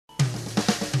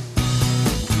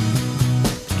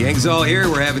Gang's all here.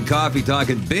 We're having coffee,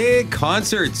 talking big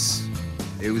concerts.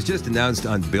 It was just announced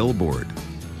on Billboard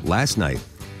last night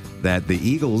that the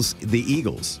Eagles,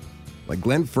 like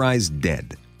Glenn Frey's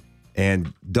dead.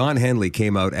 And Don Henley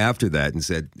came out after that and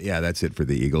said, yeah, that's it for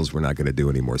the Eagles. We're not going to do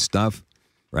any more stuff.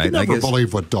 Right? You never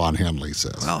believe what Don Henley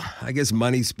says. Well, I guess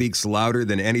money speaks louder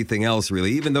than anything else,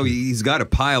 really. Even though he's got a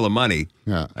pile of money,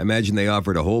 I imagine they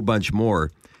offered a whole bunch more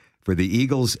for the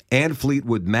Eagles and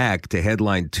Fleetwood Mac to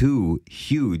headline two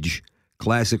huge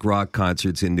classic rock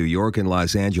concerts in New York and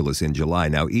Los Angeles in July.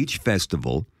 Now, each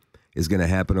festival is going to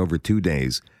happen over 2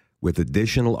 days with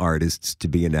additional artists to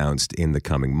be announced in the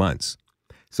coming months.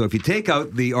 So if you take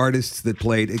out the artists that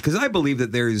played, because I believe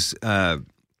that there's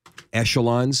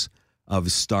echelons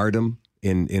of stardom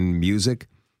in music.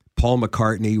 Paul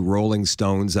McCartney, Rolling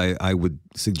Stones, I would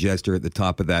suggest are at the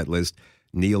top of that list.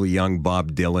 Neil Young,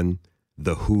 Bob Dylan,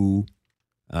 The Who,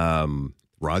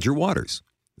 Roger Waters.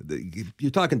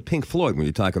 You're talking Pink Floyd when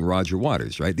you're talking Roger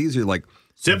Waters, right? These are like...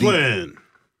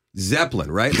 Zeppelin,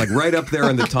 right? Like right up there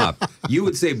on the top. You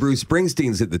would say Bruce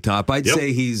Springsteen's at the top. I'd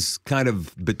say he's kind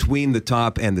of between the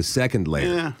top and the second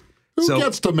layer. Yeah. Who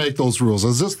gets to make those rules?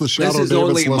 Is this the Shadow Davis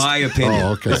list? This is only my opinion.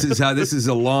 Oh, okay. This is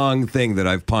a long thing that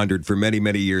I've pondered for many,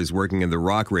 many years working in the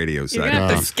rock radio side. You're going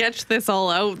to have to sketch this all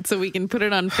out so we can put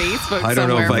it on Facebook. I don't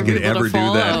know if I could ever do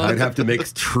that. I'd have to make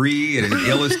a tree and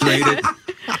illustrate it.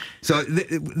 So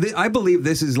I believe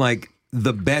this is like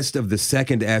the best of the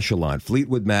second echelon,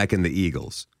 Fleetwood Mac and the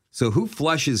Eagles. So who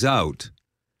flushes out,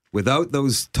 without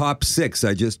those top six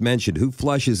I just mentioned, who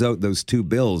flushes out those two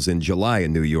bills in July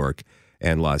in New York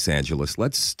and Los Angeles?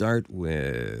 Let's start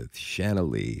with Shanna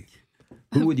Lee.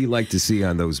 Who would you like to see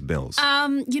on those bills?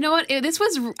 You know what? This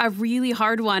was a really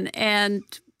hard one. And,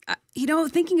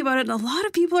 thinking about it, a lot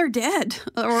of people are dead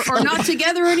or not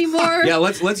together anymore. Yeah,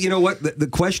 let's you know what? The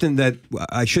question that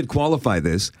I should qualify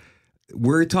this,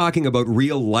 we're talking about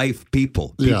real life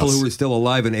people who are still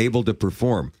alive and able to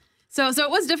perform. So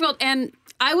it was difficult. And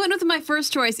I went with my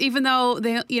first choice, even though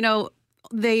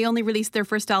they only released their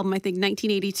first album, I think,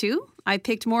 1982. I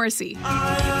picked Morrissey.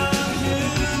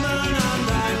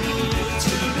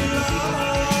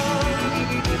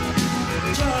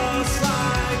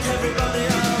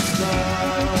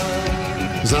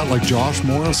 Is that like Josh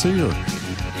Morrissey or?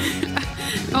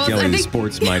 Kelly's a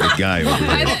sports-minded guy over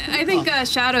here. I think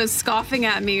Shadow's scoffing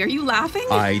at me. Are you laughing?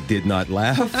 I did not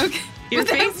laugh. Okay. Your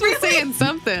face was saying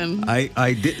something.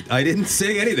 I didn't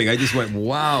say anything. I just went,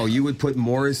 wow, you would put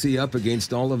Morrissey up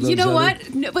against all of those. You know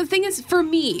what? No, but the thing is, for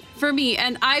me,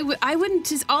 and I wouldn't,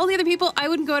 just all the other people, I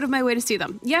wouldn't go out of my way to see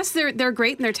them. Yes, they're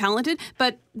great and they're talented,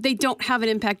 but they don't have an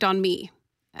impact on me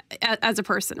as a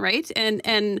person, right?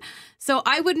 And so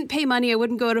I wouldn't pay money. I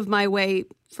wouldn't go out of my way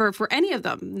for any of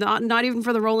them. Not even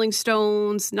for the Rolling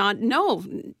Stones. No.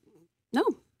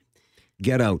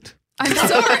 Get out. I'm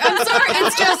sorry.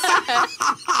 It's just,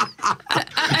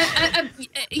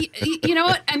 you know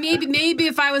what? Maybe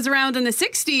if I was around in the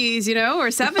 60s, or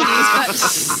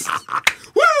 70s,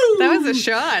 but woo! That was a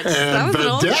shot. And that was an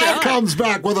old shot. Comes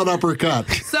back with an uppercut.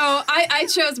 So I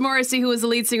chose Morrissey, who was the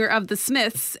lead singer of the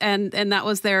Smiths, and that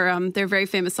was their very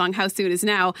famous song, "How Soon Is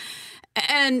Now."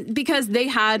 And because they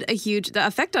had a huge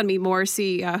effect on me,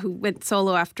 Morrissey, who went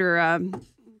solo after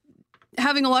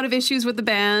having a lot of issues with the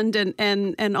band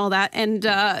and all that. And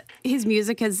his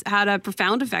music has had a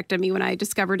profound effect on me when I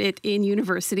discovered it in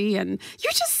university. And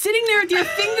you're just sitting there with your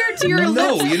finger to your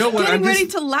lips, you know what? getting ready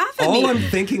to laugh at me. All I'm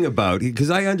thinking about, because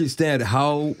I understand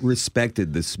how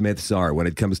respected the Smiths are when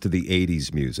it comes to the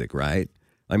 80s music, right?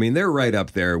 I mean, they're right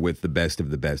up there with the best of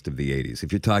the 80s.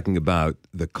 If you're talking about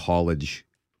the college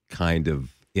kind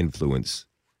of influence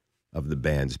of the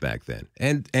bands back then.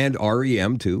 And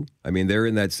REM too. I mean, they're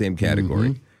in that same category.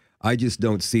 Mm-hmm. I just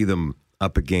don't see them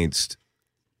up against,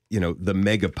 the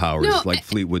mega powers like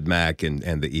Fleetwood Mac and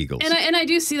the Eagles. And I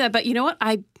do see that, but you know what?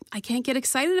 I can't get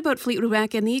excited about Fleetwood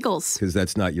Mac and the Eagles. Because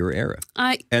that's not your era.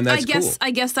 And that's cool.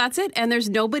 I guess that's it. And there's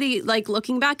nobody,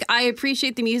 looking back, I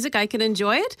appreciate the music. I can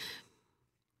enjoy it.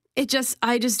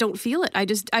 I just don't feel it.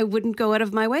 I wouldn't go out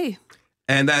of my way.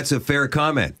 And that's a fair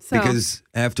comment. Because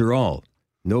after all,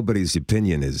 nobody's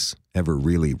opinion is ever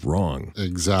really wrong.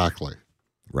 Exactly.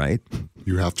 Right?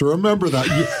 You have to remember that.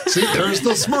 See, there's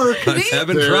the smirk. I'm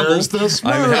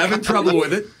having trouble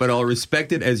with it, but I'll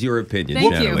respect it as your opinion.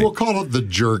 Thank you. We'll call it the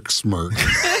jerk smirk.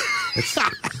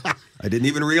 I didn't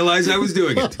even realize I was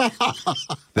doing it.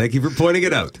 Thank you for pointing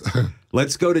it out.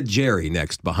 Let's go to Jerry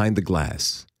next, behind the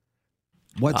glass.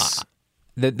 What's...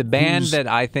 The band that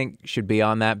I think should be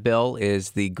on that bill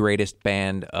is the greatest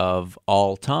band of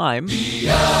all time.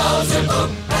 Beelzebub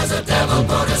has a devil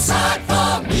put aside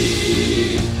for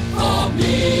me, for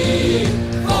me,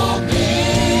 for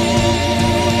me.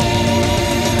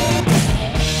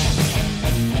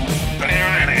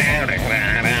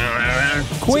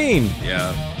 Queen.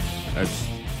 Yeah, that's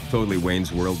totally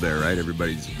Wayne's World there, right?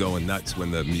 Everybody's going nuts when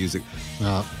the music.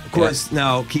 Of course,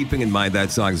 now keeping in mind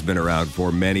that song's been around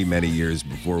for many, many years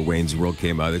before Wayne's World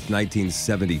came out. It's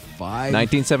 1975.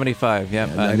 1975,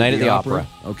 yeah. Night at the Opera.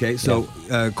 Okay, so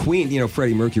Queen,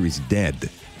 Freddie Mercury's dead.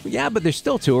 Yeah, but they're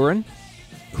still touring.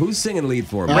 Who's singing lead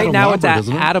for him? Right Adam now, Lambert, it's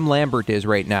isn't it? Adam Lambert is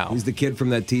right now. He's the kid from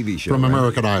that TV show. From right?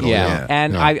 American Idol. Yeah,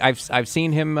 and Yeah. I've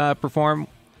seen him perform.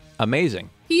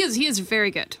 Amazing. He is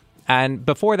very good. And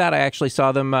before that, I actually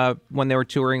saw them when they were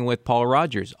touring with Paul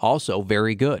Rogers. Also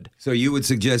very good. So you would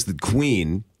suggest that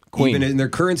Queen, even in their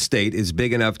current state, is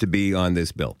big enough to be on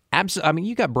this bill? I mean,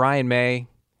 you got Brian May.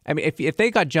 I mean, if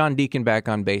they got John Deacon back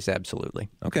on bass, absolutely.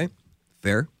 Okay,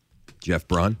 fair. Jeff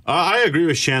Braun? I agree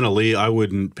with Shanna Lee. I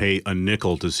wouldn't pay a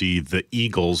nickel to see the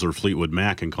Eagles or Fleetwood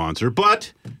Mac in concert.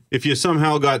 But if you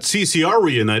somehow got CCR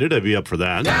reunited, I'd be up for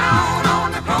that. Down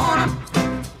on the corner,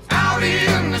 out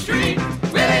in the street,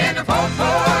 Willie and the folks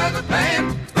boys are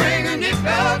playing, bringing Nick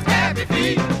Bell's happy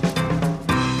feet.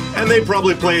 And they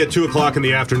probably play at 2 o'clock in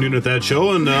the afternoon at that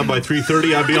show, and by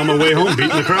 3:30, I'd be on my way home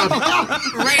beating the crowd.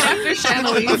 Right after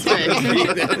Shanna Lee's thing.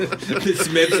 The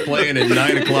Smiths playing at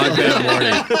 9 o'clock that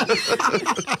morning.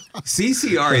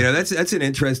 CCR, that's an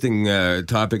interesting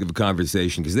topic of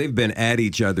conversation because they've been at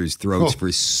each other's throats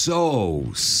for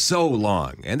so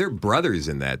long. And they're brothers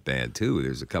in that band, too.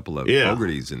 There's a couple of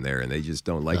Fogartys in there, and they just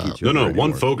don't like each other anymore.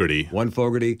 One Fogarty. One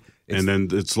Fogarty. And then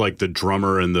it's like the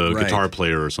drummer and the guitar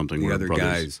player or something. The were other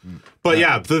brothers. guys. But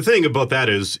yeah, the thing about that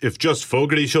is if just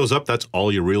Fogarty shows up, that's all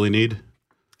you really need.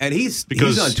 And he's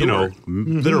Because, on tour.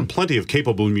 there are plenty of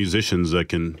capable musicians that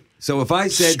can So if I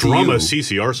said strum to you, a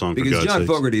CCR song, for because God's John sakes.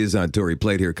 Fogarty is on tour. He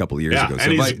played here a couple of years ago. So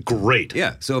and if he's great.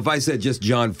 Yeah, so if I said just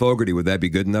John Fogarty, would that be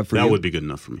good enough for you? That would be good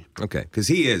enough for me. Okay, because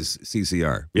he is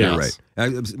CCR. Yes. You're right.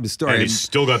 And he's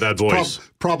still got that voice.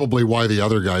 Probably why the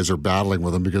other guys are battling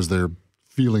with him because they're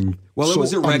feeling Well, it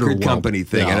was a record underwhelmed. company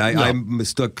thing, Yeah, and I yeah.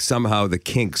 mistook somehow the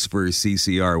Kinks for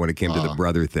CCR when it came to the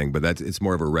brother thing, but it's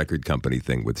more of a record company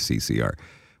thing with CCR.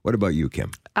 What about you,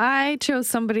 Kim? I chose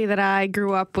somebody that I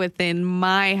grew up with in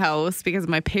my house because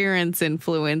my parents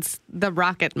influenced the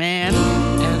Rocket Man.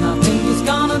 And I think it's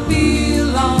gonna be a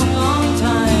long, long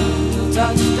time till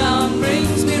touchdown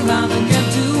brings me round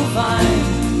again to find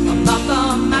I'm not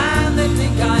the man they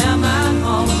think I am at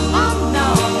home. Oh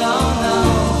no,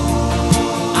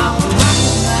 I'm a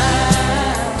rocket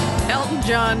man. Elton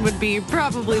John would be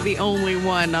probably the only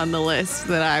one on the list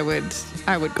that I would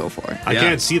go for. I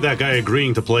can't see that guy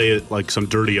agreeing to play at like some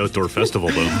dirty outdoor festival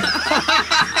though.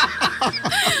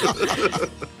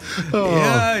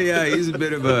 Yeah, he's a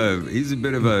bit of a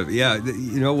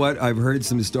you know what? I've heard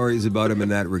some stories about him in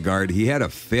that regard. He had a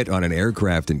fit on an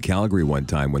aircraft in Calgary one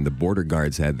time when the border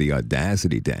guards had the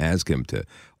audacity to ask him to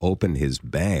open his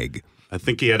bag. I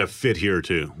think he had a fit here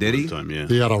too. Did he? Time, yeah.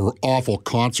 He had an awful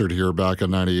concert here back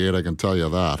in '98. I can tell you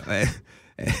that.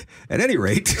 At any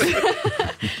rate,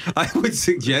 I would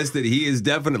suggest that he is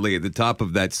definitely at the top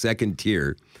of that second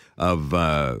tier of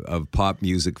pop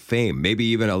music fame. Maybe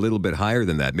even a little bit higher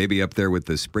than that. Maybe up there with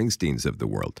the Springsteens of the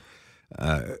world.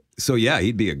 So yeah,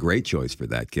 he'd be a great choice for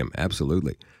that, Kim.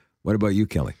 Absolutely. What about you,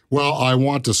 Kelly? Well, I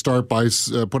want to start by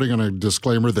putting in a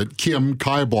disclaimer that Kim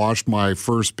kiboshed my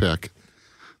first pick.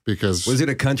 Because was it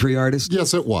a country artist?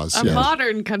 Yes, it was. A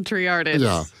modern country artist.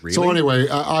 Yeah. Really? So anyway,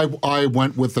 I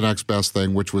went with the next best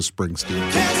thing, which was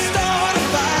Springsteen. Can't start a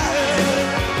fire.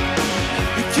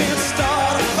 You can't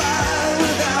start a fire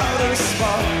without a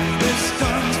spark. This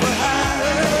comes for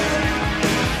higher.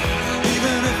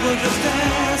 Even if we're just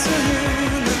dancing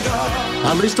in the dark.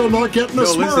 At least I'm not getting a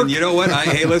smirk. Listen, you know what?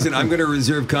 Listen, I'm going to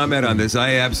reserve comment on this.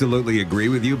 I absolutely agree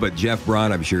with you, but Jeff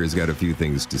Braun, I'm sure, has got a few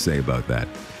things to say about that.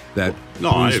 That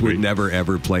Bruce would never,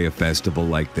 ever play a festival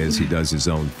like this. He does his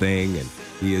own thing, and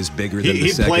he is bigger than the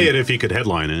second. He'd play it if he could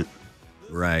headline it.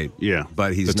 Right. Yeah.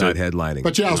 But he's not headlining.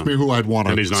 But you asked me who I'd want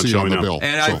to see on the bill.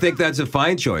 And I think that's a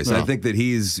fine choice. Yeah. I think that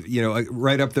he's,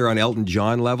 right up there on Elton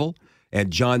John level.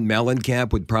 And John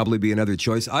Mellencamp would probably be another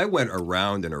choice. I went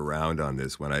around and around on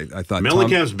this one. I thought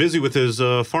Mellencamp's busy with his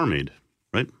Farm Aid,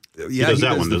 right? Yeah, he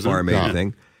does the Farm Aid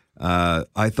thing.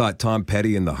 I thought Tom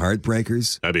Petty and the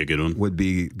Heartbreakers. That'd be a good one. Would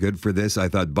be good for this. I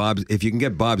thought if you can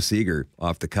get Bob Seger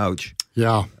off the couch.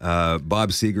 Yeah. Bob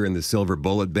Seger and the Silver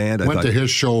Bullet Band. Went to his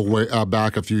show way,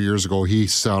 back a few years ago. He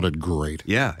sounded great.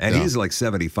 Yeah, and he's like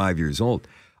 75 years old.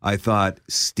 I thought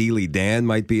Steely Dan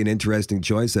might be an interesting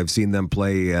choice. I've seen them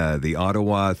play the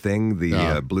Ottawa thing,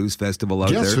 the blues festival out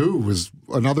there. Guess Who was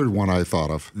another one I thought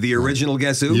of. The original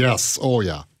Guess Who? Yes. Oh,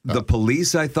 yeah. The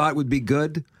Police I thought would be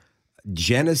good.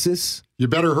 Genesis. You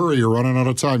better hurry. You're running out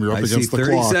of time. You're up against the clock.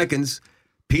 30 seconds.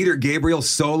 Peter Gabriel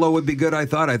solo would be good, I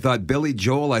thought. I thought Billy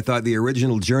Joel. I thought the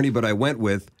original Journey, but I went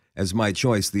with, as my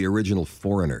choice, the original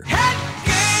Foreigner. Head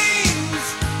games,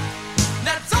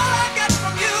 that's all I got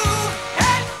from you.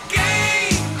 Head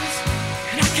games,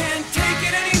 and I can't take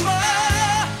it anymore.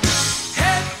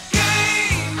 Head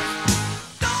games,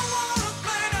 don't wanna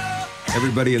play no.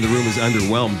 Everybody in the room is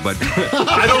underwhelmed, but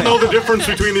I don't know the difference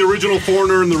between the original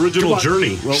Foreigner and the original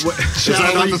Journey. well, Is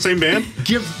that not the same band?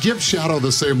 Give Shadow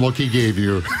the same look he gave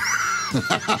you.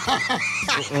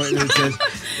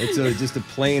 it's just a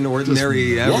plain,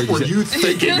 ordinary, average. What were you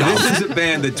thinking This is a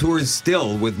band that tours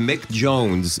still with Mick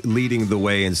Jones leading the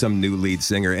way and some new lead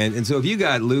singer. And so if you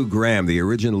got Lou Gramm, the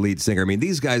original lead singer, I mean,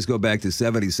 these guys go back to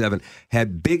 77,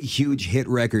 had big, huge hit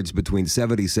records between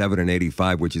 77 and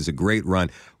 85, which is a great run.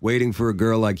 Waiting for a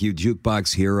Girl Like You,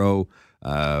 Jukebox Hero.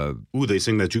 Ooh, they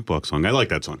sing that jukebox song. I like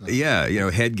that song. Yeah,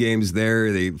 Head Games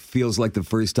there. They Feels Like the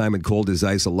First Time and Cold as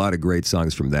Ice. A lot of great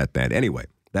songs from that band. Anyway,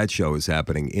 that show is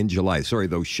happening in July. Sorry,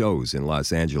 those shows in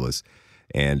Los Angeles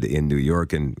and in New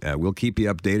York. And we'll keep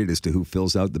you updated as to who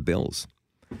fills out the bills.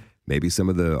 Maybe some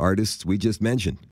of the artists we just mentioned.